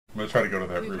gonna try to go to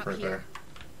that roof right there.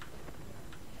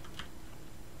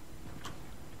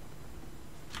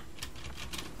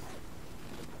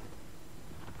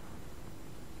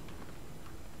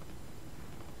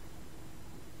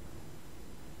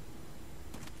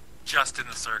 Just in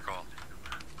the circle.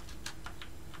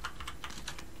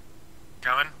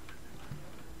 Coming?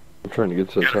 I'm trying to get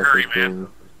to the top hurry, of the man.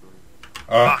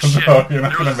 Oh, shit. no, you're not There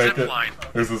was gonna a make zip it. line.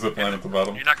 There's a zip line at the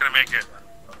bottom. You're not gonna make it.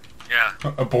 Yeah.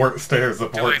 Abort stairs,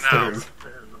 abort it now. stairs.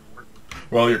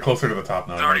 Well, you're closer to the top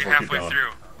now. It's You might already as well keep halfway going. through.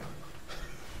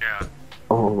 Yeah.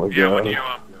 Oh my god. Yeah, when you,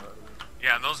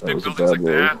 yeah, in those That big was a buildings like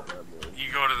bad that, move.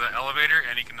 you go to the elevator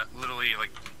and you can literally,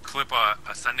 like, clip a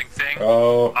ascending thing.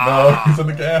 Oh, no, he's in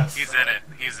the gas. He's in it.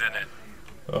 He's in it.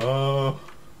 Oh.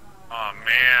 Oh,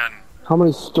 man. How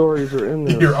many stories are in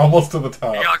there? You're almost to the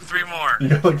top. You got like 3 more. You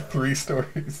got like 3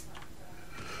 stories.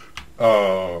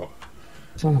 Oh.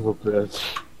 Son of a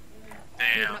bitch.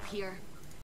 Damn. Up here.